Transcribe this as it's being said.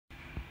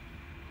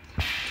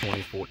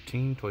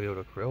2014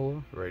 Toyota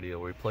Corolla radio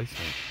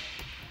replacement.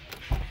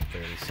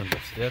 Fairly simple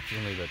steps.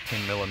 You'll need a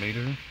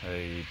 10mm,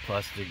 a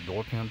plastic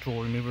door panel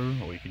tool remover,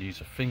 or you could use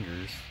your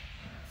fingers.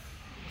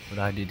 What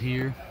I did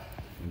here,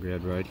 I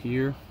grabbed right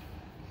here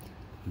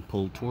and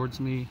pulled towards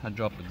me. I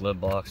dropped the glove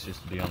box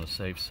just to be on the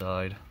safe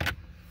side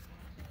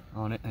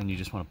on it, and you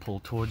just want to pull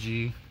towards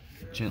you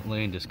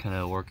gently and just kind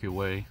of work your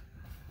way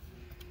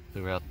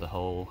throughout the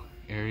whole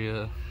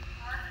area.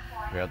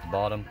 Grab the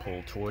bottom,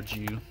 pull towards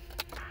you.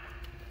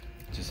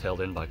 It's just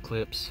held in by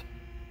clips.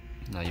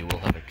 Now you will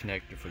have a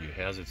connector for your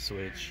hazard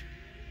switch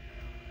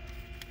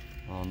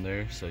on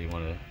there, so you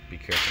want to be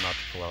careful not to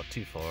pull out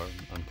too far.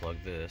 Unplug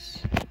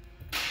this.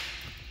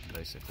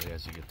 Basically,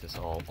 as you get this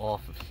all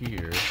off of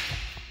here,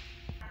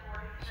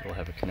 so you'll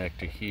have a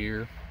connector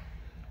here.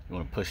 You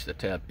want to push the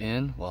tab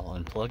in while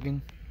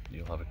unplugging.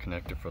 You'll have a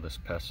connector for this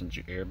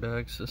passenger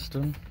airbag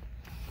system.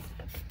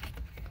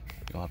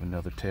 You'll have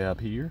another tab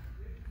here.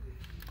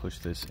 Push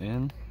this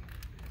in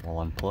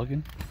while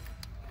unplugging.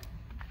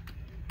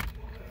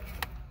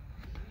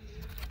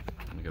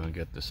 I'm going to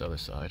get this other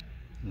side.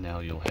 Now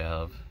you'll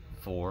have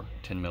 4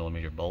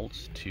 10mm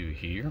bolts, 2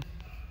 here.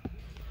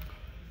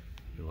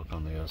 If you look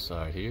on the other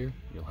side here,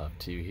 you'll have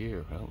 2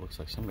 here. Well, it looks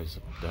like somebody's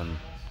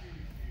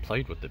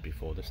played with it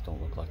before. This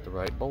don't look like the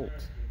right bolt.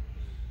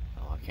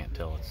 Oh, I can't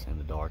tell, it's in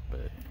the dark,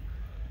 but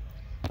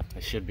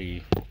it should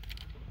be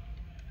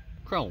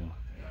chrome.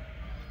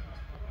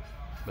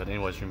 But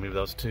anyways, remove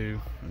those two.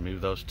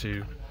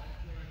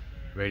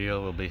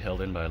 Radio will be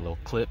held in by little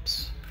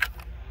clips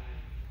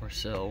or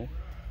so.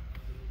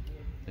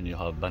 Then you'll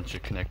have a bunch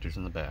of connectors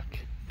in the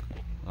back.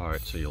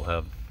 Alright, so you'll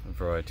have a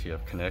variety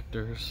of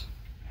connectors.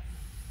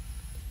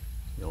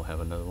 You'll have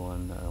another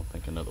one, I don't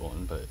think another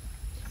one, but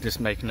just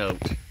make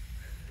note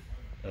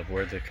of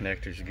where the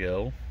connectors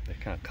go. They're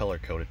kind of color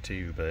coded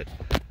too, but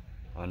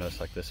I noticed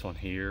like this one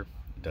here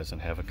doesn't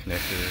have a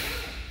connector.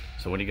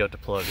 So when you go to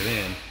plug it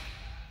in,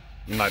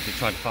 you might be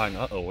trying to find,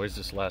 uh-oh, where's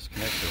this last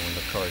connector when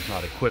the car is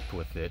not equipped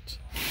with it.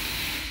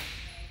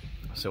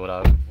 So what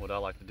I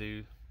like to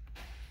do,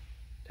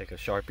 take a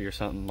Sharpie or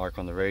something, mark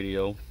on the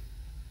radio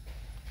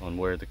on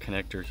where the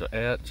connectors are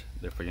at.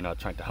 Therefore you're not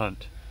trying to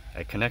hunt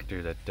a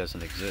connector that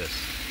doesn't exist.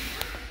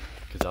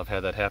 Because I've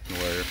had that happen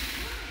where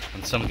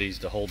on some of these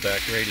the whole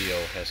back radio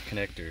has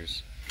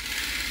connectors.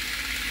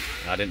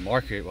 And I didn't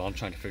mark it while I'm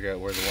trying to figure out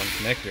where the one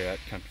connector at,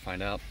 come to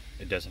find out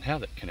it doesn't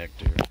have that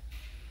connector.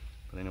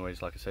 But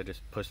anyways, like I said,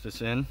 just push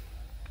this in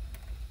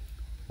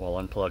while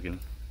unplugging.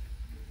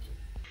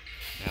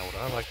 Now what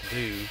I like to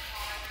do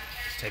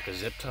is take a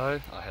zip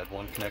tie. I had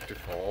one connector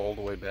fall all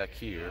the way back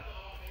here.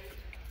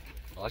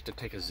 I like to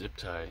take a zip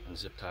tie and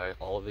zip tie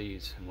all of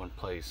these in one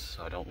place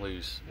so I don't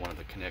lose one of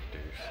the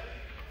connectors.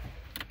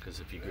 Because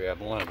if you grab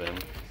one of them,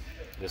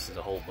 this is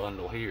a whole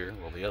bundle here,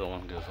 well the other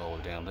one goes all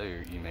the way down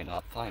there, you may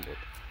not find it.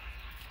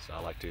 So I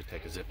like to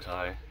take a zip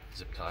tie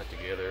it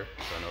together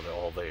so I know they're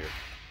all there.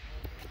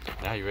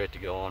 Now you're ready to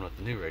go on with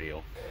the new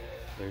radio.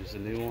 There's the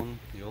new one,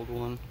 the old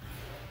one.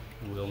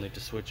 We'll need to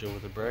switch over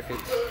the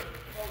brackets.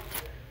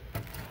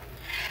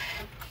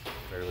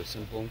 Fairly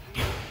simple.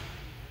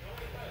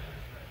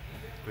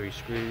 3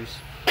 screws,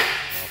 and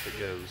off it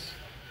goes.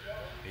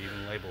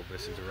 Even labeled,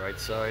 this is the right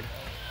side.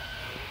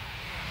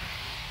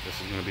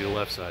 This is going to be the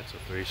left side, so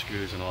 3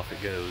 screws and off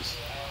it goes.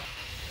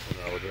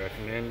 What I would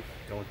recommend,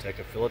 don't take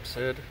a Phillips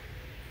head,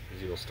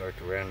 because you'll start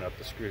to round up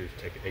the screws.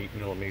 Take an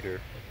 8mm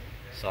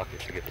socket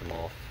to get them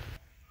off.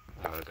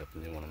 Alright, I got the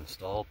new one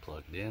installed,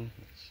 plugged in.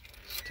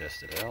 Let's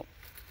test it out.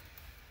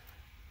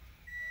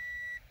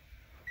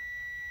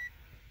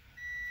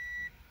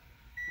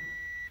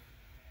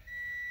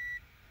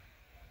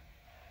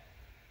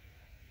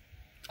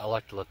 I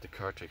like to let the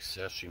car to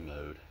accessory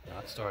mode.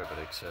 Not start, but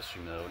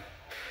accessory mode.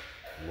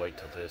 And wait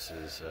till this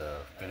is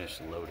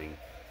finished loading.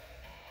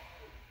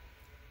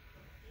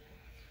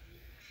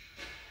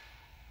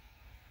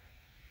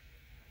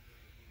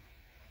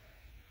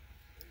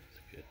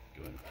 Let's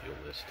go ahead and peel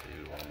this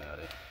too while I'm at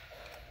it.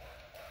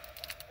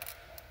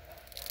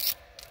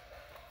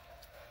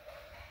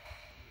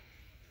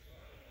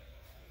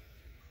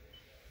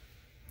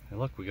 And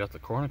look, we got the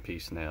corner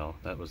piece now.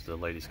 That was the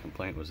lady's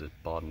complaint, was that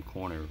bottom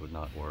corner would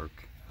not work.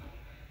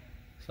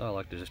 So I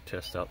like to just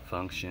test out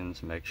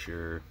functions, make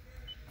sure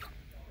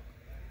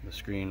the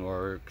screen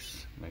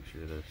works, make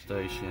sure the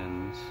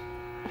stations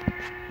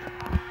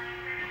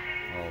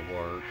all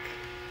work.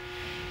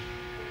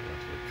 Go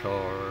to the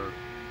car,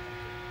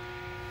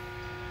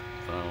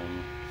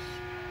 phones,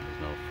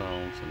 there's no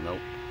phone, so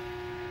nope.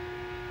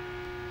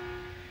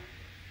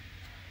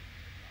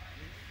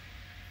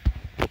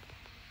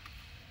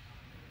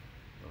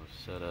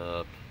 Set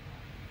up.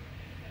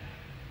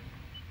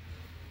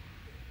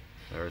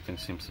 Everything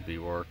seems to be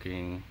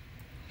working.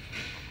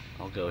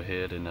 I'll go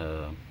ahead and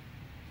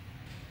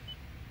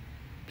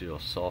do a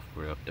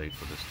software update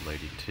for this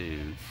lady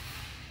too.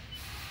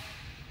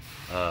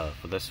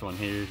 For this one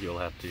here, you'll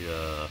have to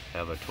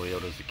have a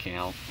Toyota's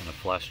account and a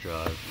flash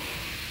drive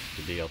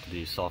to be able to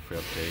do software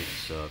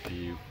updates. So if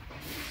you,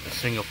 a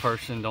single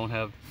person, don't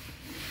have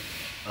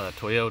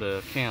Toyota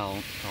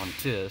account on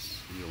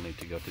TIS, you'll need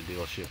to go to the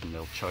dealership and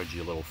they'll charge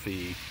you a little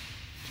fee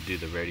to do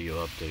the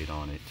radio update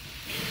on it.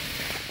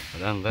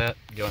 But other than that,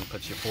 go and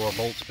put your 4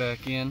 bolts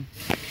back in,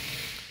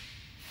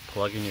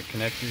 plug in your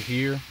connector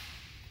here,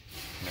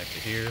 connect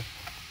it here,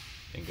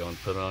 and go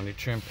and put it on your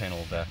trim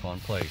panel back on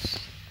place.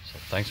 So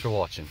thanks for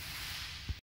watching.